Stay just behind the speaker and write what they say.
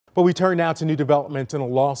But we turn now to new developments in a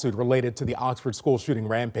lawsuit related to the Oxford school shooting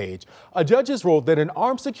rampage. A judge has ruled that an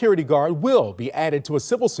armed security guard will be added to a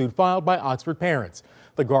civil suit filed by Oxford parents.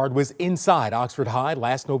 The guard was inside Oxford High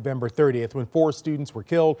last November 30th when 4 students were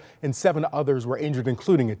killed and 7 others were injured,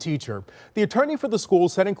 including a teacher. The attorney for the school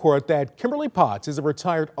said in court that Kimberly Potts is a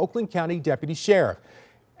retired Oakland County Deputy Sheriff.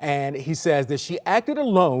 And he says that she acted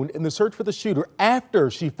alone in the search for the shooter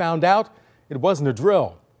after she found out it wasn't a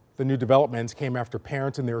drill. The new developments came after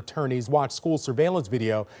parents and their attorneys watched school surveillance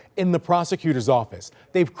video in the prosecutor's office.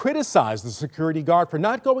 They've criticized the security guard for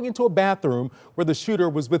not going into a bathroom where the shooter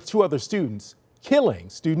was with 2 other students, killing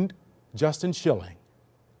student Justin Schilling.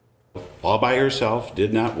 All by herself,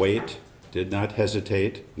 did not wait, did not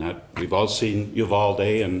hesitate. We've all seen Uvalde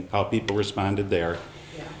and how people responded there.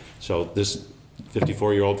 Yeah. So this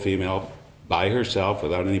 54-year-old female, by herself,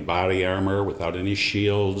 without any body armor, without any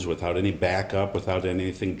shields, without any backup, without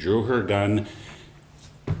anything, drew her gun.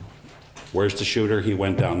 Where's the shooter? He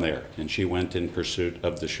went down there, and she went in pursuit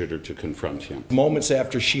of the shooter to confront him. Moments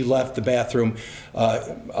after she left the bathroom,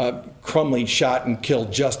 Crumley shot and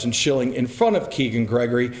killed Justin Schilling in front of Keegan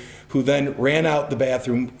Gregory, who then ran out the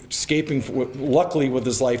bathroom, escaping, luckily with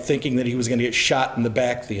his life, thinking that he was going to get shot in the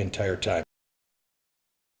back the entire time.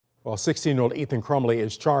 Well, 16-year-old Ethan Crumley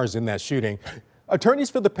is charged in that shooting.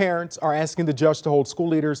 Attorneys for the parents are asking the judge to hold school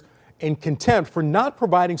leaders in contempt for not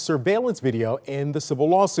providing surveillance video in the civil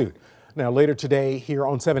lawsuit. Now, later today here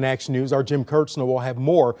on 7 Action News, our Jim Kurtzner will have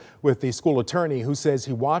more with the school attorney who says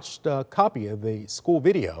he watched a copy of the school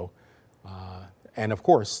video. And of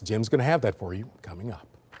course, Jim's going to have that for you coming up.